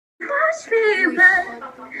push me back,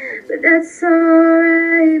 but that's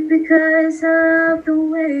alright because of the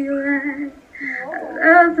way you act.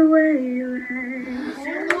 I love the way you act.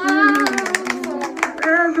 I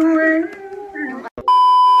love the way you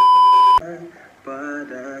act.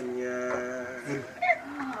 Padanya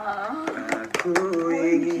aku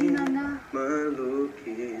ingin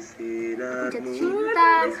melukis sinarmu di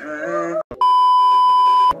hati.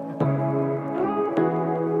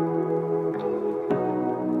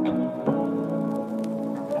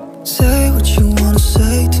 Say what you wanna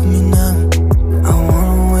say to me now. I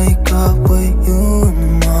wanna wake up with you in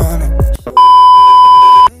the morning.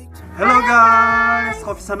 Hello guys!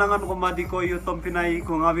 Kapisanangan ko madi ko yung pinay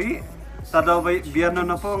ko ngabi. Tadaw bay biyano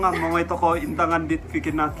na po nga mamay to ko intangan dit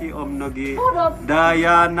Fiki Naki om nogi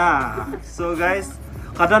Dayana. So guys,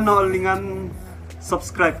 kada no lingan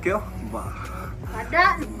subscribe kayo. Bah.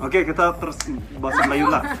 Ada. Oke, kita terus bahasa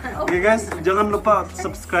Melayu lah. Oke guys, jangan lupa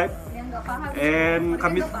subscribe. And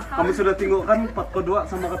kami sudah tengok kan part kedua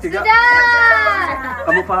sama ketiga. Sudah.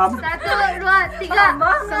 Kamu paham? 1, 2, 3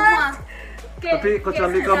 semua. Tapi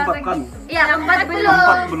kecuali keempat kan? Iya, keempat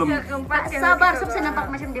belum. Keempat belum. Sabar, sebab saya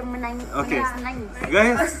nampak macam dia menangis. Oke. Menangis.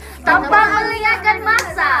 Guys, Tanpa melingkarkan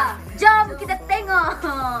masa, jom kita tengok.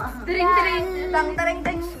 Tering.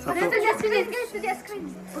 satu. Sudah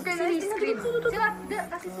screen. Bukan screen. Coba,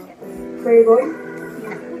 kasih saja. Playboy.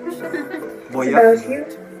 Boya. About you.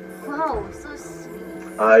 Wow, so sweet.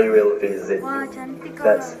 I will visit Wah, you. cantik kok.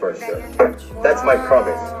 That's for sure. That's my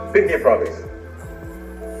promise. Pinky promise.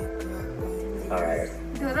 Alright.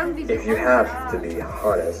 If you have to be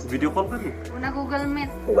honest, Video call kan? Una Google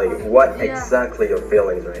Meet, like what exactly your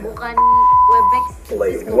feelings right now? bukan Webex.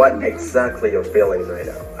 Like what exactly your feelings right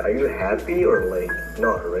now? Are you happy or like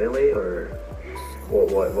not really or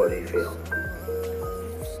what do you feel?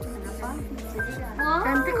 Wah,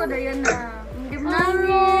 cantik kok Dayana. Dia Not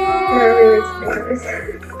menangis. really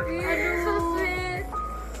serious. Aduh, so sweet.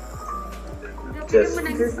 Just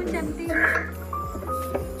Menangis pun cantik.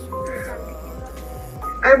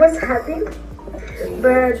 I was happy,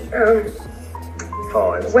 but oh,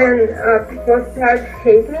 I'm when sorry. people start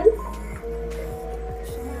hate me,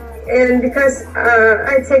 and because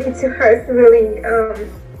I take it to heart really,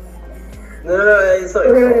 No, it's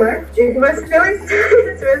not really your much. It was really,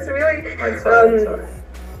 it was really. fault. I'm sorry. I'm sorry.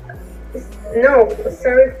 No,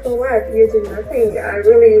 sorry for what? You did nothing. I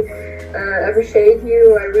really appreciate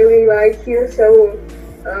you. I really like you. So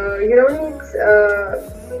you don't need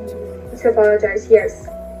to apologize. Yes,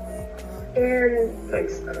 and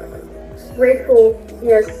Thanks. grateful.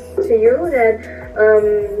 Yes, to you that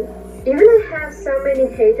even I have so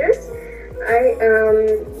many haters.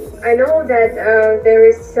 I know that there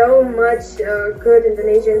is so much good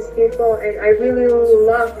Indonesian people, and I really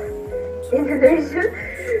love Indonesia.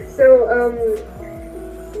 So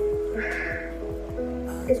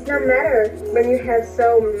it's not matter when you have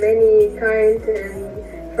so many kind and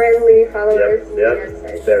friendly followers.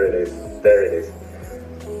 Yep. There it is. There it is.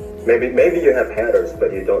 Maybe you have haters,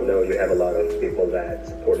 but you don't know you have a lot of people that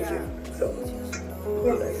support you. So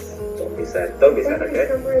nice. Don't be sad. Don't be sad, Thank you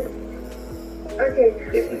okay? so much. Okay.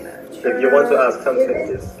 If you want to ask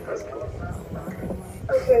something, just ask.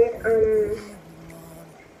 Okay.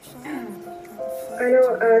 I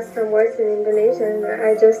know some words in Indonesian.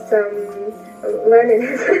 I just learned it.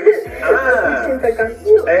 Ah. Cinta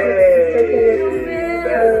kasih. Hey.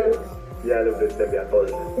 Yeah, look, this is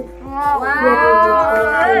Wow.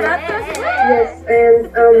 Yes,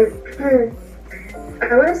 and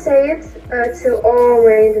I want to say it to all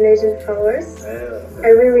my Indonesian followers.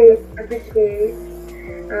 I really appreciate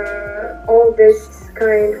all these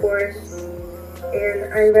kind words,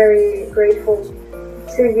 and I'm very grateful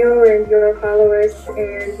to you and your followers.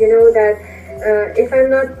 And you know that if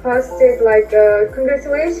I'm not posted like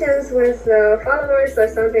congratulations with followers or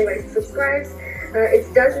something like subscribes, it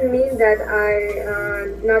doesn't mean that I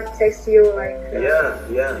not text you like yeah.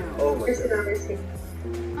 Oh my just god. another thing.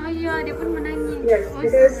 Oh iya, dia pun menangis. Yes,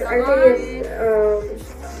 because I think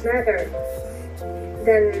it's better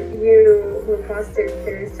than you who posted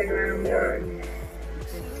in Instagram or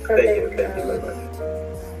something. Thank you very much.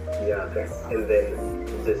 Yeah, and then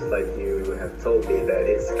just like you have told me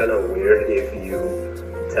that it's kind of weird if you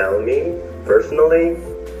tell me personally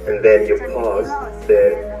and then you pause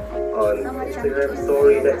then on Instagram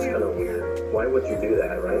story. That's kind of weird. Why would you do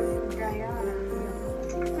that, right?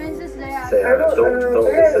 Princess Dayana. Say, don't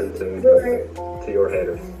listen to your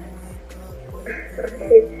haters.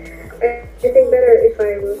 Okay, I think better if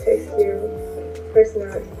I will text you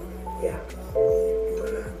personally. Yeah.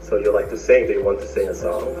 So you like to sing? Do you want to sing a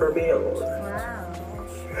song for me or?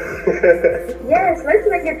 Yes, let's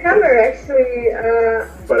make a cover actually.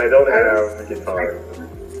 But I don't I have guitar?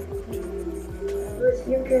 But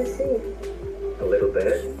you can sing. A little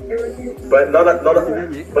bit. Everything. But not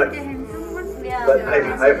but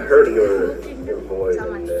I've heard your voice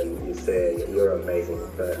and then you say you're amazing,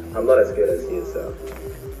 but I'm not as good as you, so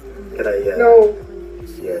can I No,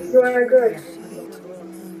 yes. you are good.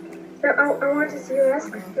 So I wanted to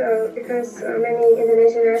ask, because many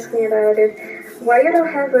Indonesians ask me about it, why you don't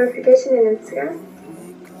have verification in Instagram?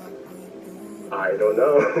 I don't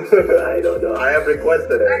know. I don't know. I have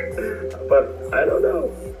requested it, but I don't know.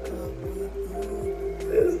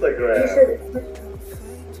 You Instagram. should.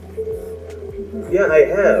 Yeah, I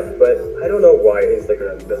have, but I don't know why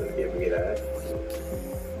Instagram doesn't give me that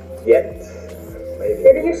yet.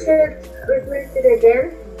 Maybe you should request it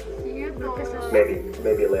again.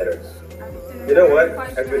 Maybe later. You know what?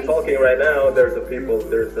 As we're talking right now, there's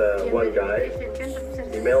one guy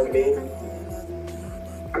emailed me.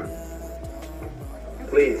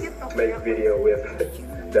 Please make video with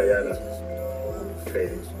Dayana.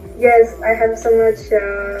 Crazy. Yes, I have so much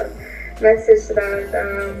message about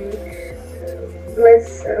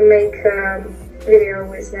let's make video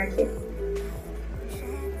with Naki.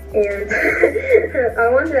 And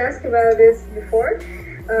I wanted to ask about this before,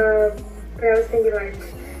 but I was thinking like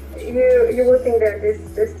you would think that this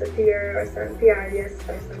is just a PR or some PRS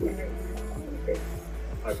or something like this.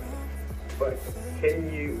 But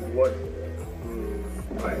can you what?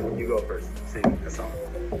 Alright, you go first. Sing a song.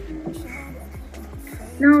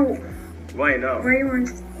 No, Why no? what you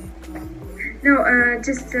want? No,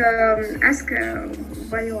 just ask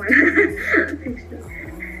what you want.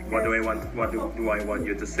 What do I want? What do I want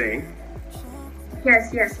you to sing?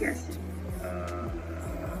 Yes.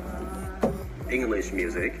 English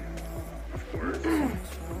music, of course,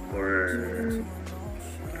 or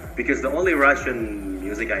because the only Russian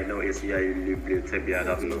music I know is "Я люблю тебя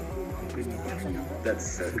давно."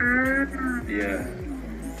 That's yeah.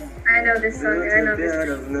 I know this song. I know this.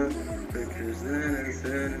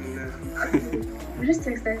 Just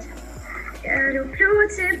text that. Я люблю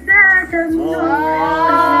тебя давно,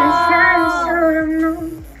 возвращаю все равно.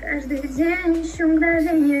 Каждый день еще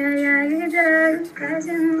мгновение я играю в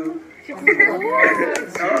казино.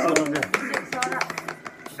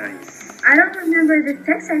 Nice. I don't remember the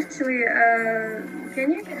text actually.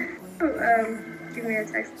 Can you give me a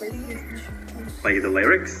text, please? Like the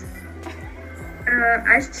lyrics?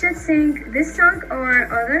 I should sing this song or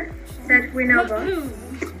other that we know about.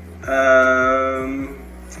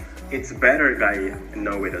 It's better if I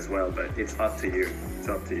know it as well, but it's up to you. It's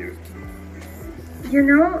up to you. You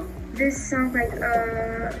know this song like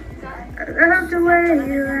I love the way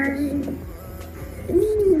you lie.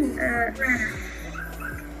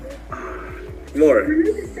 More.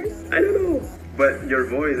 I don't know, but your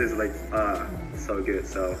voice is like so good,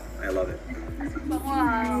 so I love it.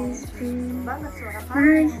 Please be my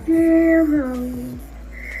hero.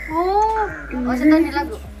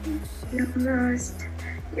 You're lost,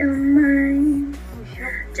 you're mine.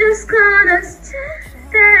 Just gonna stand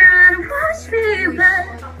there and watch me burn.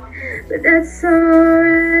 But that's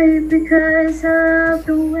alright because of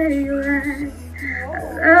the way you act.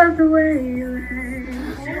 I love the way you act.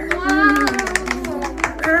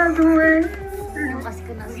 I love the way you act.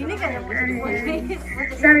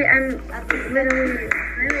 Sorry, I'm literally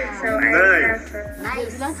so I have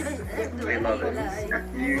I love it.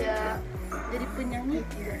 Jadi penyanyi.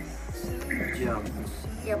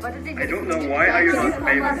 I don't know why are you not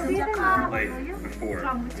famous like before.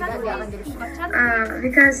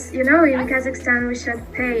 because you know in Kazakhstan we should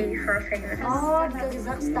pay for famous. Oh, di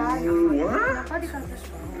Kazakhstan. What?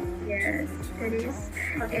 Yes, it is,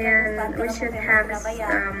 and we should have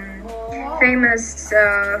famous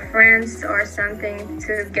friends or something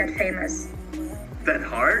to get famous. That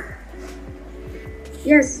hard?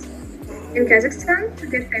 Yes, in Kazakhstan to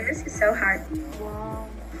get famous is so hard.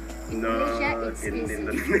 No, Indonesia, in it's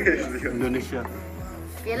Indonesia. Indonesia.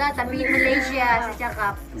 Yalah, tapi di Malaysia saya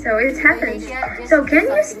cakap. So it happens. So can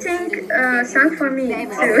you sing a song for me too?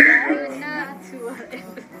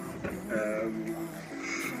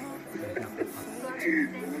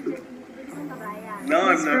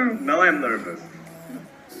 Now I'm nervous.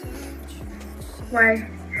 Why?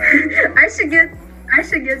 I should get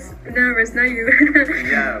nervous, not you.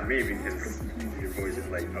 Yeah, me because your voice is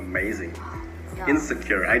like amazing.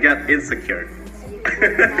 Insecure. I got insecure.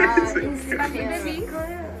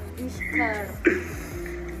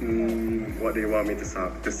 What do you want me to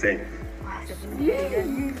sing?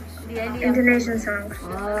 Indonesian song.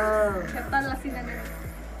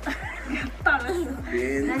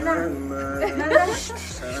 Bintanglah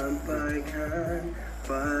sampaikan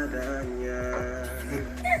padanya,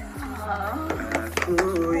 aku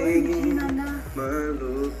ingin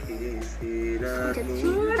jatuh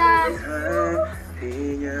cinta.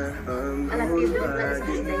 Hatinya Alah, embun dia belum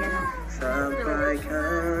pagi, Dayana.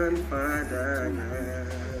 sampaikan padanya,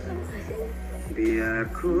 biar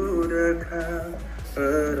ku dekat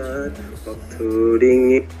erat waktu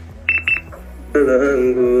dingin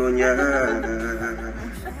belenggunya.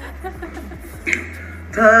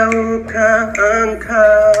 Tahukah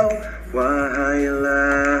engkau, wahai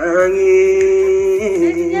langit,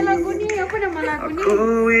 Lagu nih, apa nama lagu nih?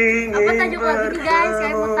 aku ingin Apa tajuk lagu nih guys?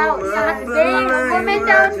 Saya mau tahu. Sangat best. Komen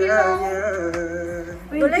down below.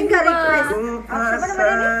 Boleh nggak request? Apa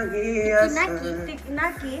namanya ini? Fiki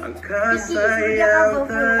Naki. Angkasa Fiki,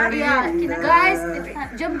 yang Iya, guys,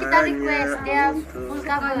 jom kita request dia full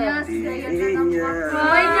cover. tadinya. Oh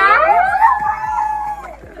my god.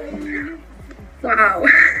 Wow.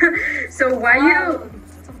 So why you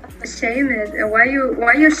ashamed? Why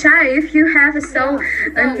you shy if you have so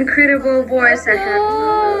an incredible voice? I have.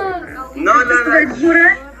 No, no, no. But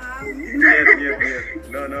Burak,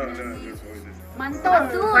 No. Mantap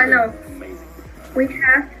tuh. I know Amazing.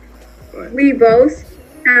 What? we both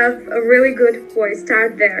have a really good voice.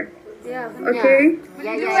 Start there, Ya, okay?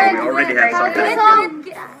 Ya, So we already have something.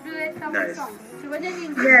 Nice.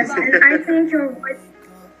 Yes, and I think your voice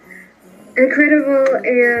incredible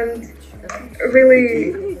and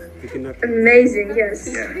really amazing. Yes.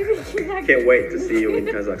 Yeah. Can't wait to see you in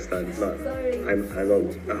Kazakhstan. I don't.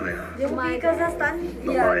 Dia Oh pergi Kazakhstan.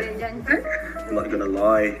 Not lie. I'm not gonna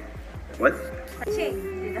lie. What?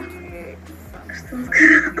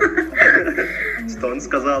 Stone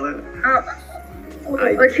сказали.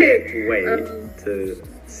 I Okay. can't wait to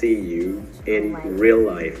see you in real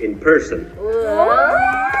life, in person.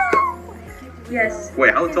 Yes.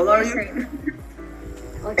 Wait, how tall are you? Same.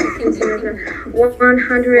 Oke, tinggi.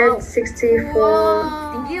 164.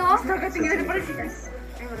 Tinggi oh, tinggi daripada sih.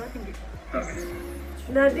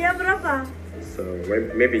 Nah, dia berapa? So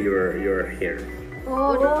maybe you're here.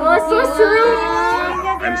 Oh, so sweet.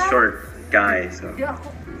 I'm short guy, so Dia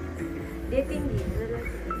tinggi.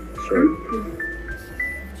 short.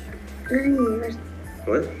 Nani?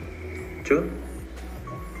 What? Joe?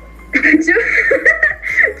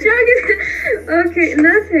 Okay,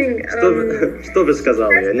 nothing. Что вы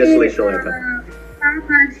сказали? Я не слышал это. How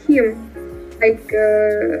about him? Like,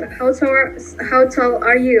 how tall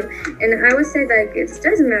are you? And I would say like it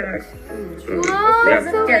doesn't matter. Yeah.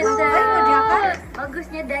 So Yes.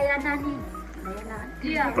 bagusnya Dayana nih.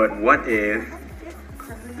 Iya. But what if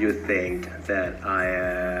you think that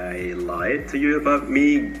I lied to you about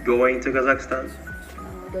me going to Kazakhstan?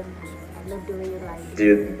 I love the way you lie.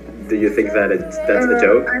 Do you think that that's a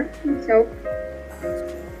joke? I don't think so.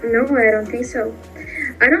 No, I don't think so.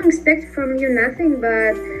 I don't expect from you nothing,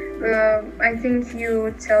 but I think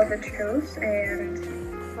you tell the truth and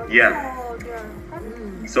Yeah.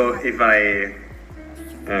 So if I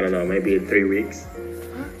don't know, maybe in 3 weeks,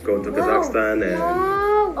 go to Kazakhstan and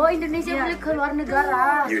Oh, Indonesia boleh keluar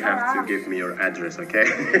negara. you have to sekarang. give me your address, okay?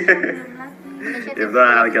 Indonesia If boleh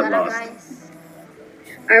not, I'll keluar get negara, lost. guys.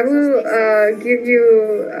 I will give you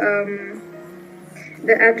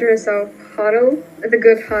the address of huddle, the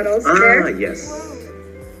good huddles there. Yes.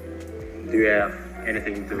 Do you have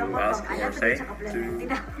anything to ask or say to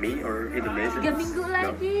me or 3 Indonesians? minggu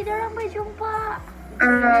lagi dorang berjumpa.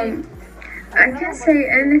 I can say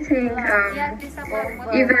anything.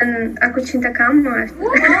 Even aku cinta kamu. Yes,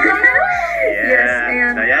 Yeah,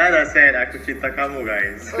 and Dayana said aku cinta kamu,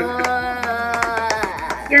 guys.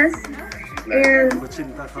 yes, and Aku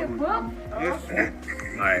cinta kamu.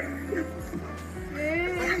 Alright.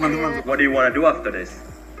 Mantap. What do you want to do after this?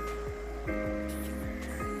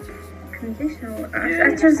 conditional.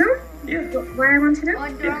 After Zoom, Yeah. what I want to do?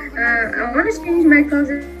 I want to change my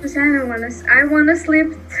clothes. I wanna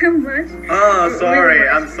sleep too much. Oh, sorry.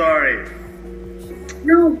 I'm sorry.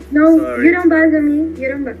 No, Sorry. you don't bother me. You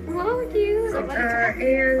don't bother. Wow, cute.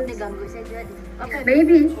 And Ini ganggu saja. Okay.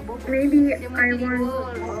 maybe I want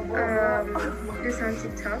do some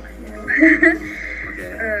TikTok.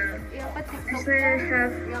 Okay. Actually, I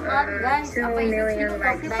have 2 million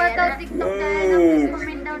likes. Siapa tahu TikTok Dayana, please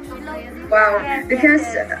comment down below. Wow, because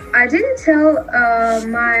I didn't tell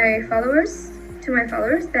my followers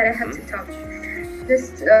that I have TikTok.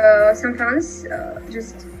 Just some fans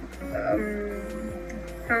just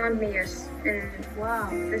found me, yes, and Wow.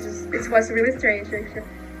 it was really strange actually.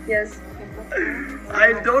 Yes.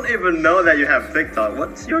 I don't even know that you have TikTok.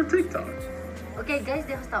 What's your TikTok? Oke guys,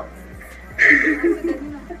 dia harus tahu.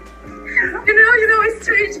 You know, it's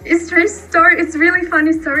strange. It's strange story. It's really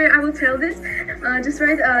funny story. I will tell this. Just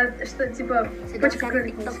right. Что типа Sedang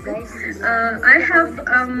cari TikTok guys. I have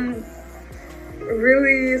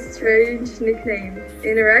really strange nickname.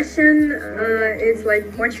 In Russian, it's like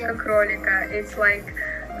почка кролика. It's like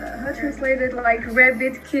how translated like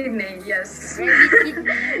rabbit kidney. Yes. Rabbit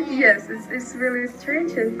kidney. Yes, it's really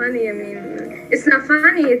strange and funny. I mean, it's not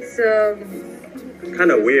funny. It's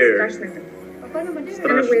Kind of weird. страшно.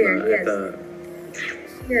 Страшно. weird, yes. Это-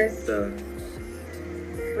 Yes. это-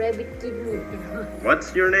 Rabbit kidney.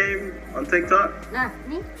 What's your name on TikTok? Nah,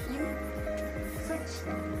 nih, you search.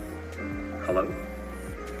 Hello?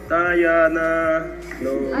 Dayana.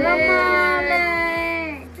 No.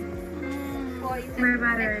 Alamak. My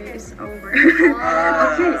battery is over.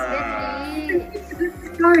 Okay.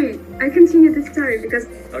 Story. I continue the story because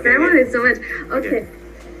Okay. I want it so much. Okay.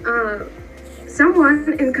 Someone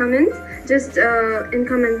in comment, just in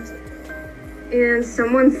comment, in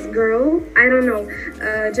someone's girl, I don't know,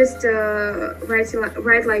 just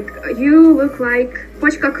write like, you look like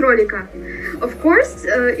почка кролика. Of course,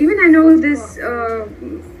 even I know this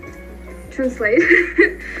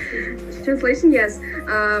translation, yes.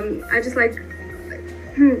 I just like,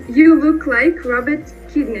 you look like rabbit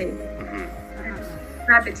kidney.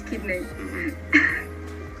 Rabbit kidney.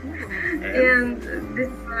 And this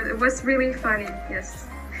was really funny, yes.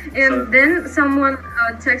 And So- then someone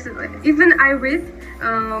texted, like, even I read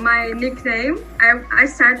my nickname, I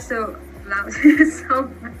start so loud, so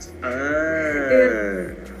much.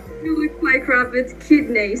 You look like rabbit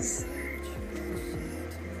kidneys.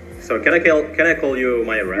 So can I call you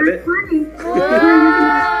my rabbit? That's funny.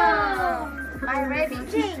 Wow. My rabbit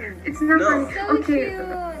king. It's not No. funny. So Okay.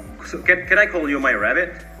 cute. So can I call you my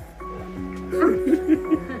rabbit?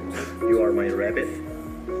 You are my rabbit.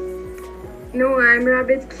 No, I'm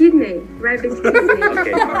rabbit kidney. Rabbit kidney.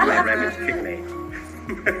 Okay, you are my rabbit kidney.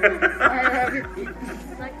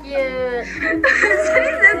 So cute.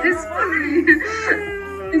 That is funny.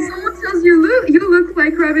 If someone tells you look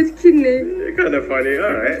like rabbit kidney. You're kind of funny.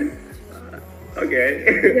 All right. Okay.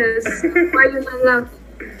 Yes. Why you not laugh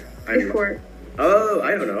I'm- before? Oh,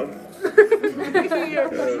 I don't know.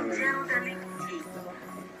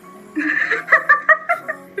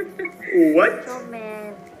 What?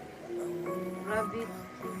 Storml.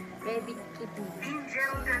 Rabbit kidney.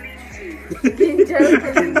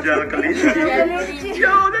 Angel Kalisha.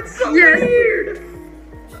 Yo, that's so Yes. weird.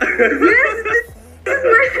 Yes, this is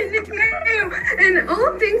my nickname. And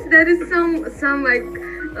all things that is some like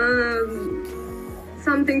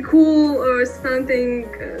something cool or something,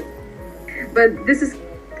 but this is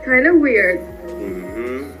kind of weird.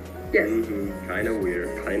 Mm-hmm. Yes. Mm-hmm. Kind of weird.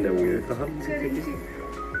 Kind of weird.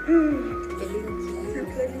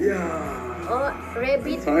 Yeah. Oh,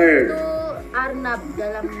 rabbit Tired. itu arnab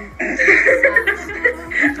dalam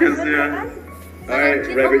Yes, yeah. Alright,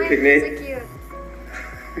 rabbit kidney. So cute.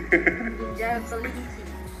 Ginjal kelinci.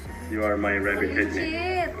 You are my rabbit Kelinci.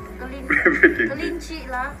 kidney. Rabbit kidney. Kelinci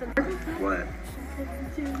lah. What?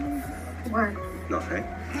 What? Nothing.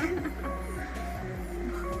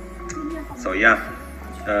 So yeah,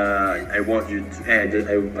 I want you to.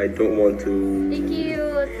 I don't want to. Thank you,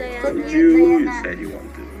 Dayana. But you said you want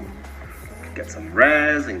to get some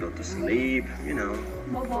rest and go to sleep. You know.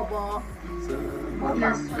 Bobo. So,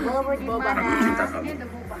 Bobo di aku mana? cinta kamu.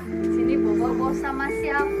 Sini Bobo sama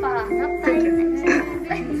siapa? Ngapain?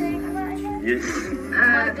 Yes. Oh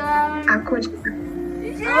my god. Aku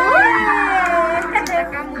Cinta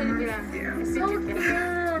kamu dibilang. So cute.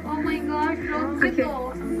 Oh my god, so cute.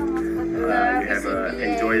 You have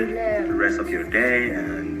enjoy the rest of your day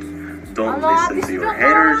and don't listen to your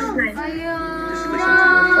haters. Just listen to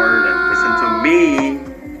your heart and listen to me.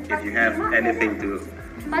 If you have anything to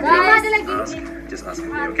ask, just ask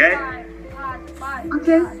me, okay?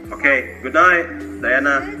 okay. Okay, good night,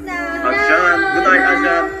 Dayana. Ajan, good night,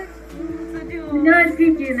 Ajan. Good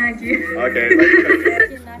Fiki Naki. Okay, bye.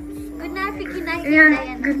 Good night, Fiki Naki.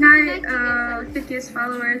 And good night, Fiki's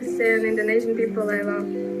followers and Indonesian people I love.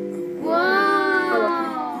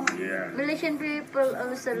 Wow. Yeah, Malaysian people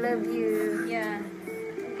also love you. Yeah.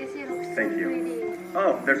 Because you look so Thank you. pretty.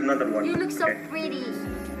 oh, there's another one. You look so Okay. pretty.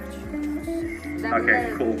 Okay,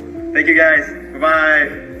 cool. Thank you guys. Bye.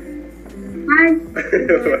 Bye.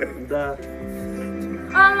 Dah.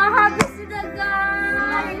 Allah, habis sudah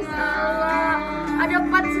guys. Allah. Ada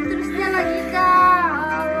part seterusnya lagi kak.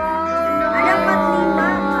 Allah. Ada part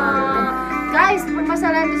 5. Guys,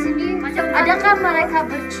 permasalahan di sini. Adakah mereka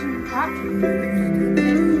bercinta?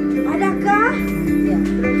 Adakah? Ya.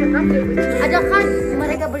 Adakah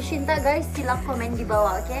mereka bercinta guys? Sila komen di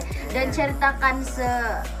bawah, oke? Dan ceritakan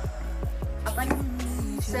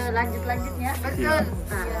selanjutnya. Betul.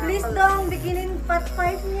 Please dong bikinin part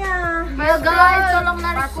 5-nya. Ya guys,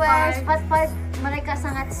 tolonglah request part 5. Mereka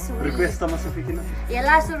sangat sweet. Request sama si Fiki Naki.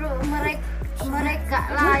 Yalah suruh mereka mereka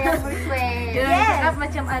lah yang request. Yes.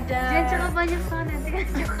 Macam ada. Jangan terlalu banyak soal nanti kan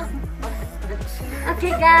cukup. Oke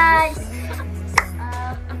guys.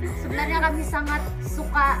 Sebenarnya kami sangat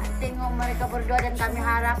suka tengok mereka berdua dan kami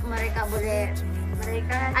harap mereka boleh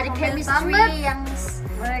ada chemistry yang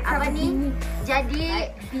apa nih. Jadi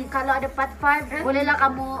kalau ada part 5 bolehlah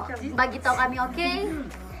kamu bagi tahu kami, oke?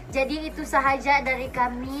 Jadi itu sahaja dari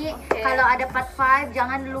kami. Kalau ada part 5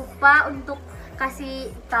 jangan lupa untuk kasih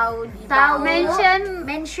tahu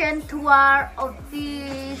mention to our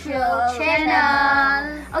official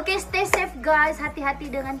channel. Oke, stay safe guys. Hati-hati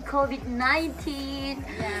dengan COVID-19.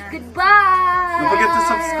 Goodbye. Don't forget to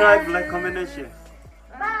subscribe, like, comment, and share.